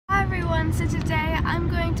everyone, so today I'm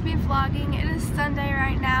going to be vlogging. It is Sunday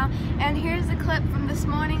right now, and here's a clip from this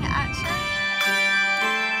morning at church.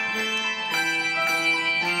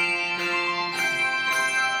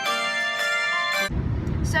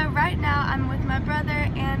 So right now I'm with my brother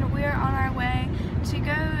and we're on our way to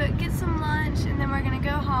go get some lunch, and then we're gonna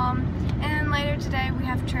go home, and then later today we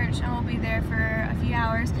have church and we'll be there for a few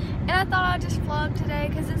hours. And I thought I'd just vlog today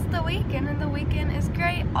because it's the weekend and the weekend is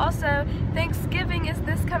great. Also, Thanksgiving is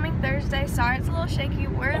this coming Thursday. Sorry it's a little shaky,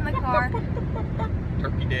 we're in the car.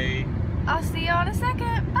 Turkey Day. I'll see you in a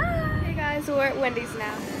second, bye! Hey guys, we're at Wendy's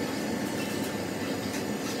now.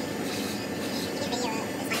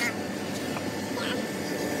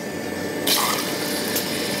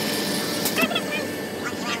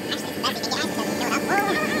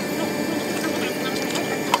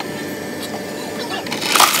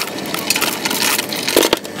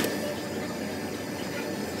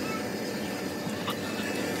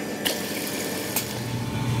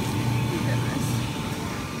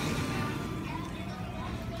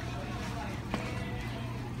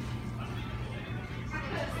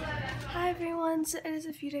 Hi everyone, so it is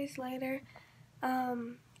a few days later,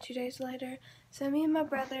 2 days later. So me and my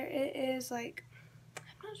brother, it is like, I'm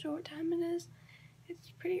not sure what time it is.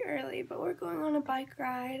 It's pretty early, but we're going on a bike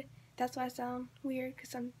ride. That's why I sound weird,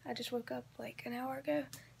 because I just woke up like an hour ago.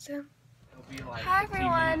 So, hi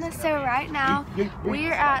everyone, so right now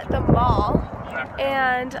we're at the mall,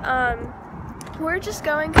 and we're just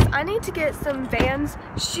going, because I need to get some VANS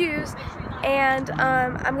shoes, and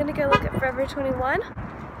I'm going to go look at Forever 21.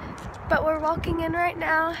 But we're walking in right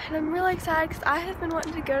now, and I'm really excited because I have been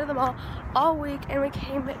wanting to go to the mall all week, and we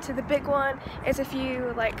came to the big one. It's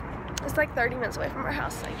it's like 30 minutes away from our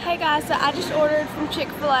house. Hey guys, so I just ordered from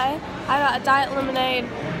Chick-fil-A. I got a diet lemonade,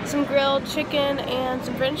 some grilled chicken, and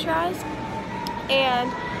some french fries.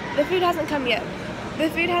 And the food hasn't come yet.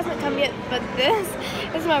 But this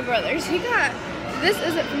is my brother's. This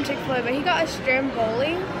isn't from Chick-fil-A, but he got a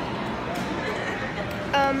stromboli.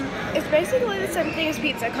 It's basically the same thing as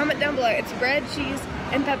pizza. Comment down below. It's bread, cheese,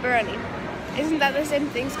 and pepperoni. Isn't that the same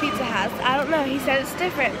things pizza has? I don't know. He said it's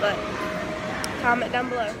different, but comment down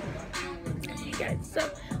below. Hey guys, so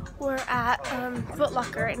we're at Foot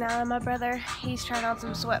Locker right now, and my brother, he's trying on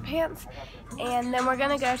some sweatpants, and then we're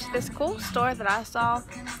gonna go to this cool store that I saw.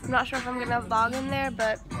 I'm not sure if I'm gonna vlog in there,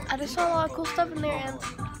 but I just saw a lot of cool stuff in there, and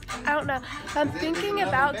I don't know. I'm thinking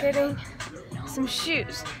about getting some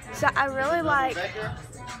shoes. So I really like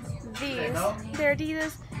these. They're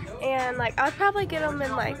Adidas, and like I'd probably get them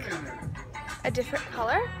in like a different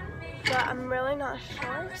color, but I'm really not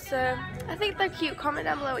sure. So I think they're cute. Comment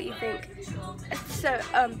down below what you think. So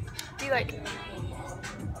do you like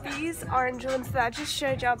these orange ones that I just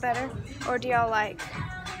showed y'all better, or do y'all like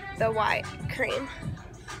the white cream?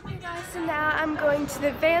 Hey guys, so now I'm going to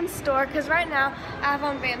the VANS store because right now I have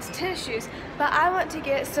on VANS tennis shoes, but I want to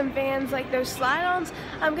get some VANS like those slide-ons.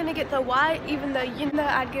 I'm gonna get the white, even though you know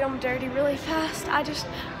I'd get them dirty really fast. I just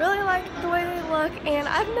really like the way they look, and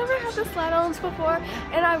I've never had the slide-ons before,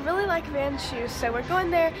 and I really like VANS shoes, so we're going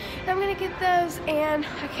there and I'm gonna get those, and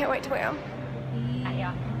I can't wait to wear them.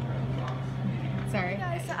 Sorry.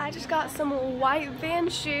 Guys, so I just got some white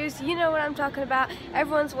VANS shoes. You know what I'm talking about.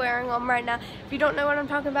 Everyone's wearing them right now. If you don't know what I'm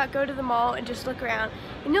talking about, go to the mall and just look around,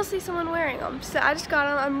 and you'll see someone wearing them. So I just got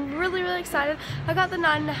them. I'm really, really excited. I got the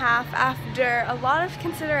 9.5 after a lot of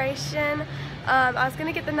consideration. I was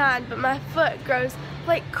gonna get the 9, but my foot grows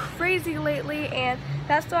like crazy lately, and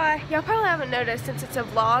that's why y'all probably haven't noticed since it's a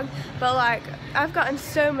vlog, but like I've gotten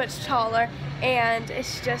so much taller, and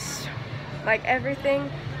it's just like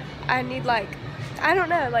everything I need, like I don't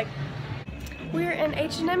know, like we're in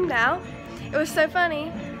H&M now. It was so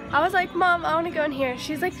funny. I was like, Mom, I want to go in here.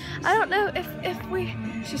 She's like, I don't know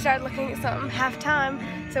she started looking at something halftime,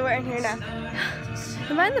 so we're in here now.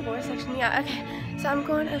 Am I in the boys section? Yeah, okay. So I'm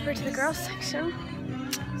going over to the girls section,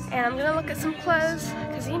 and I'm gonna look at some clothes,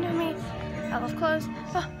 because you know me, I love clothes.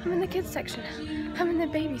 Oh, I'm in the kids section. I'm in the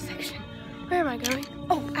baby section. Where am I going?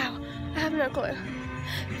 Oh, ow, I have no clue.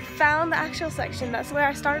 Found the actual section. That's where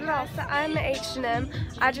I started off. So I'm at H&M.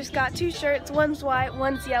 I just got 2 shirts. One's white,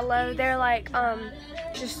 one's yellow. They're like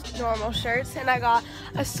just normal shirts. And I got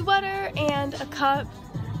a sweater and a cup.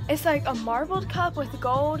 It's like a marbled cup with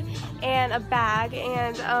gold and a bag,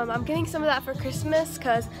 and I'm getting some of that for Christmas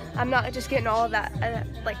because I'm not just getting all of that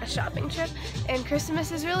like a shopping trip, and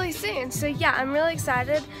Christmas is really soon. So yeah, I'm really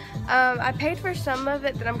excited. I paid for some of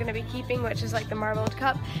it that I'm going to be keeping, which is like the marbled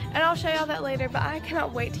cup, and I'll show y'all that later, but I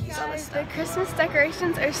cannot wait to use all this stuff. The Christmas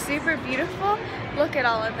decorations are super beautiful. Look at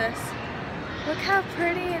all of this. Look how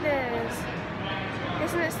pretty it is.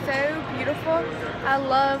 Isn't it so beautiful? I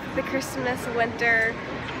love the Christmas winter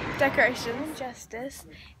decorations. Justice,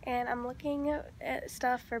 and I'm looking at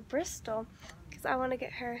stuff for Bristol because I want to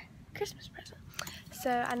get her a Christmas present.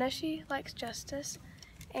 So I know she likes Justice,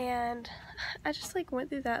 and I just like went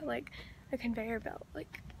through that like a conveyor belt.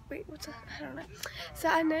 Like, wait, what's that? I don't know. So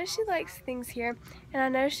I know she likes things here, and I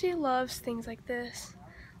know she loves things like this,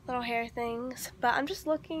 little hair things. But I'm just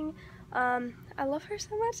looking. I love her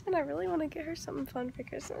so much, and I really want to get her something fun for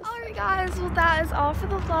Christmas. Alright guys, well that is all for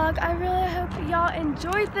the vlog. I really hope y'all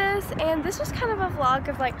enjoyed this, and this was kind of a vlog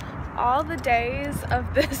of like all the days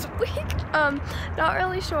of this week. Not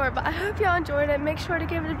really sure, but I hope y'all enjoyed it. Make sure to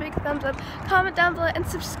give it a big thumbs up, comment down below, and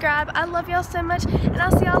subscribe. I love y'all so much, and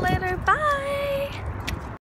I'll see y'all later. Bye!